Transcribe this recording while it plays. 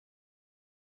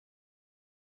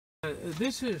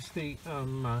This is the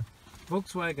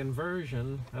Volkswagen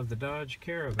version of the Dodge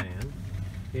Caravan.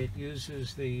 It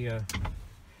uses the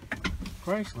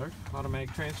Chrysler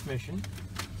automatic transmission.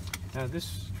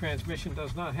 This transmission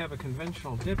does not have a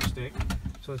conventional dipstick,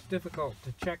 so it's difficult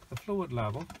to check the fluid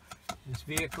level. This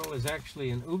vehicle is actually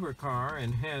an Uber car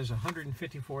and has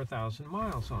 154,000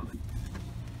 miles on it.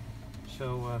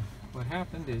 So what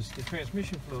happened is the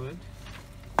transmission fluid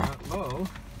got low,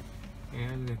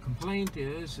 and the complaint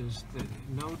is that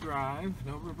no drive,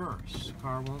 no reverse. The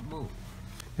car won't move.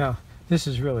 Now, this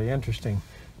is really interesting.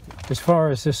 As far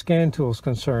as this scan tool is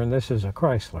concerned, this is a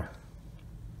Chrysler.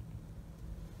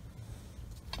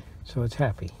 So it's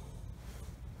happy.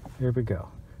 Here we go.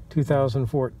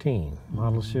 2014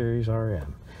 Model Series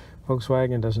RM.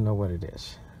 Volkswagen doesn't know what it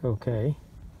is. Okay.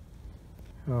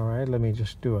 All right, let me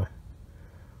just do a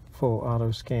full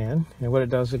auto scan. And what it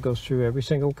does, it goes through every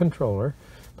single controller.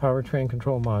 Powertrain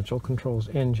control module controls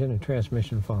engine and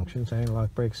transmission functions,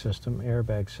 anti-lock brake system,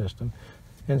 airbag system,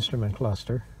 instrument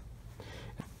cluster.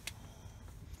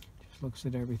 Just looks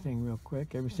at everything real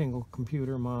quick, every single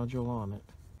computer module on it.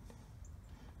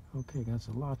 Okay, that's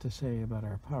a lot to say about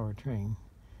our powertrain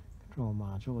control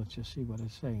module. Let's just see what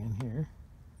it's saying here.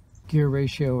 Gear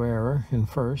ratio error in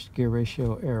first, gear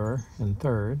ratio error in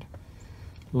third,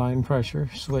 line pressure,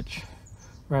 switch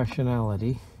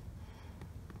rationality,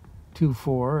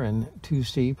 2.4 and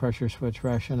 2C pressure switch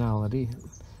rationality,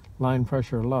 line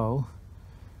pressure low,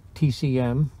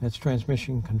 TCM, that's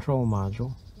transmission control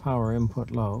module, power input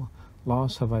low,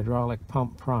 loss of hydraulic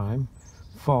pump prime,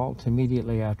 fault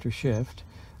immediately after shift.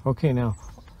 Okay, now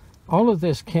all of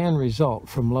this can result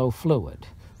from low fluid,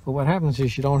 but what happens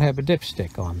is you don't have a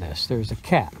dipstick on this. There's a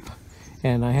cap,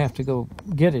 and I have to go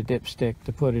get a dipstick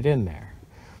to put it in there.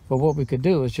 But what we could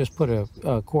do is just put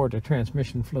a quart of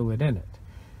transmission fluid in it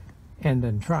and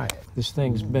then try it. This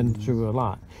thing's been through a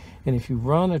lot. And if you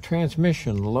run a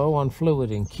transmission low on fluid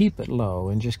and keep it low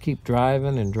and just keep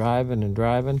driving and driving and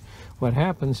driving, what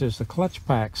happens is the clutch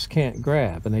packs can't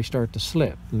grab, and they start to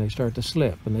slip, and they start to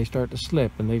slip, and they start to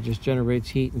slip, and they just generates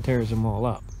heat and tears them all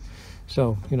up.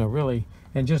 So, you know, really,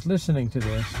 and just listening to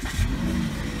this,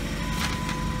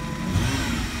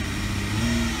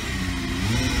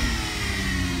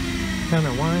 kind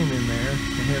of whine in there.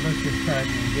 And here, let's just try the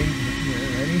engagement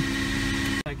here. Ready?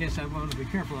 I guess I want to be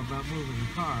careful about moving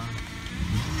the car.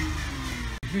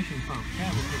 Transmission pump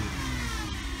cavity.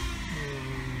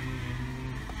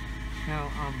 Now,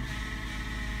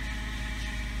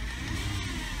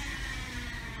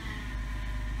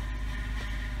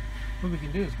 what we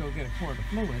can do is go get a quart of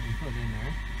fluid and put in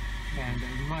there, and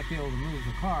we might be able to move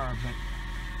the car,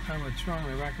 but I would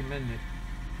strongly recommend it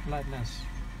letting us,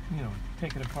 you know,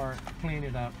 take it apart, clean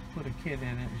it up, put a kit in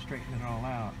it, and straighten it all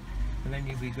out. And then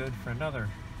you'll be good for another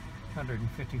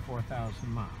 154,000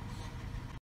 miles.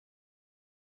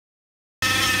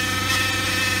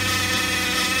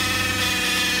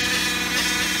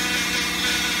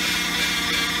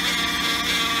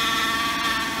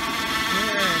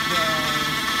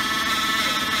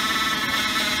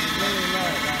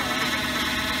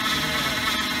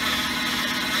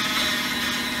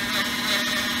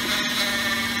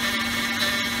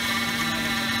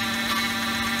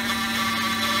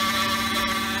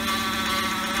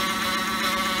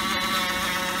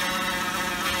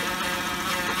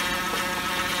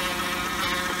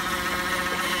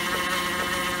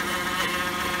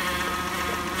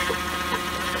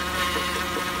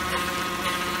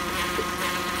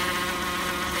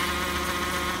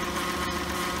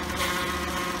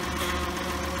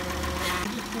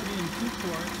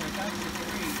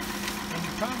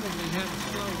 Probably have a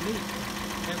slow leak.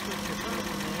 That's what your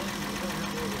problem is. You don't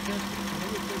have all the testing. When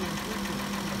you put in filter,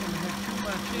 you're going to have too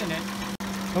much in it.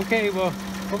 Okay, well,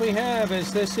 what we have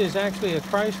is this is actually a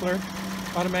Chrysler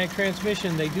automatic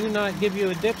transmission. They do not give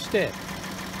you a dipstick.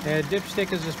 A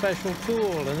dipstick is a special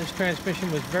tool, and this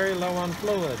transmission was very low on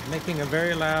fluid, making a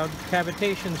very loud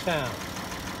cavitation sound.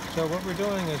 So what we're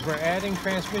doing is we're adding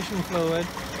transmission fluid,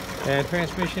 and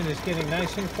transmission is getting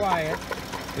nice and quiet.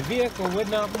 The vehicle would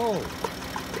not move.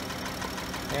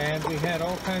 And we had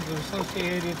all kinds of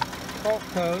associated fault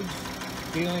codes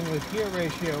dealing with gear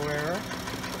ratio error.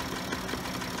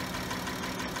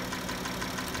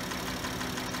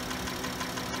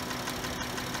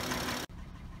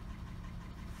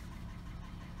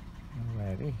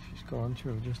 Alrighty, she's going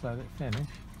through, just let it finish.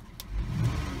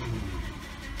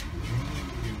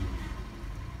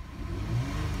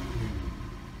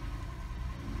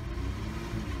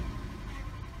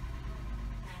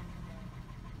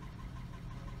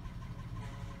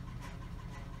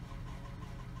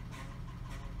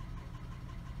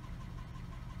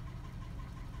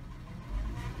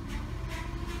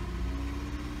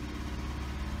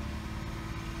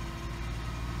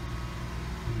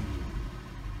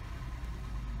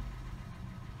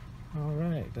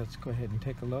 let's go ahead and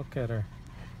take a look at our,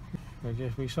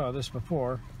 we saw this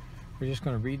before. We're just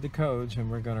going to read the codes and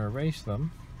we're going to erase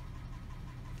them.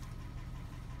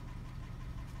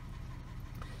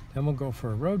 Then we'll go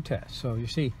for a road test. So you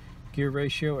see gear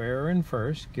ratio error in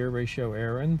first, gear ratio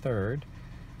error in third,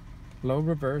 low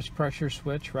reverse pressure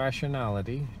switch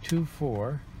rationality,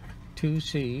 2-4,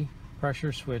 2C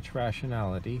pressure switch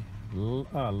rationality,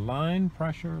 line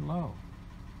pressure low.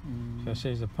 So it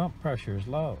says the pump pressure is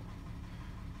low.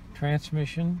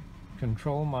 Transmission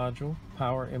control module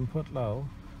power input low,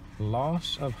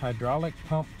 loss of hydraulic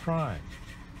pump prime,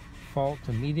 fault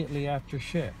immediately after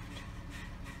shift,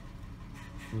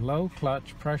 low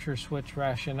clutch pressure switch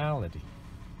rationality.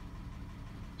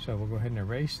 So we'll go ahead and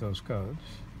erase those codes.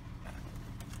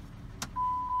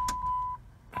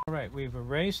 Alright, we've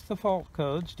erased the fault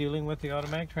codes dealing with the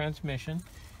automatic transmission,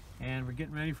 and we're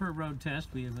getting ready for a road test.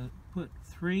 We have put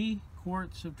 3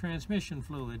 quarts of transmission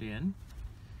fluid in.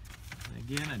 And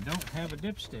again, I don't have a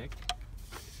dipstick,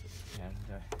 and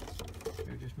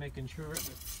we're just making sure that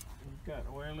we've got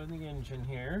oil in the engine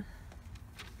here.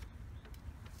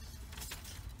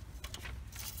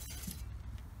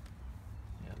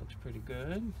 Yeah, looks pretty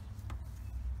good.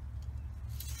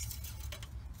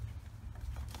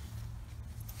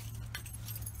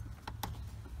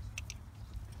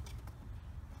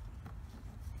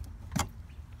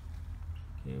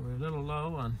 Okay, we're a little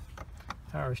low on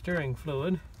power steering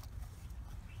fluid.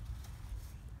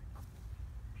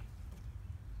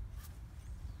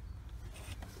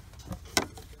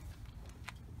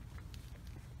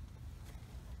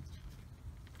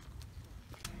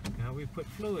 Now we put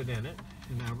fluid in it,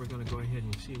 and now we're going to go ahead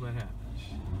and see what happens.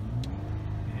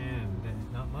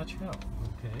 And not much help,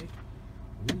 okay.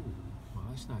 Ooh, well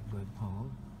that's not good, Paul.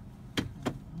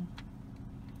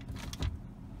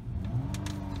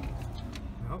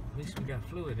 Well, at least we got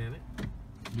fluid in it.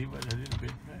 Leave it a little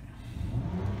bit, right?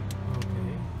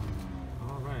 Okay.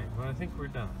 All right. Well, I think we're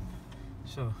done.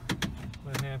 So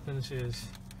what happens is,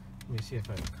 let me see if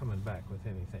I'm coming back with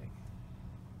anything.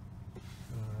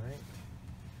 All right.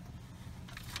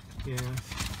 Yes.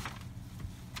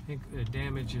 I think the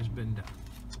damage has been done.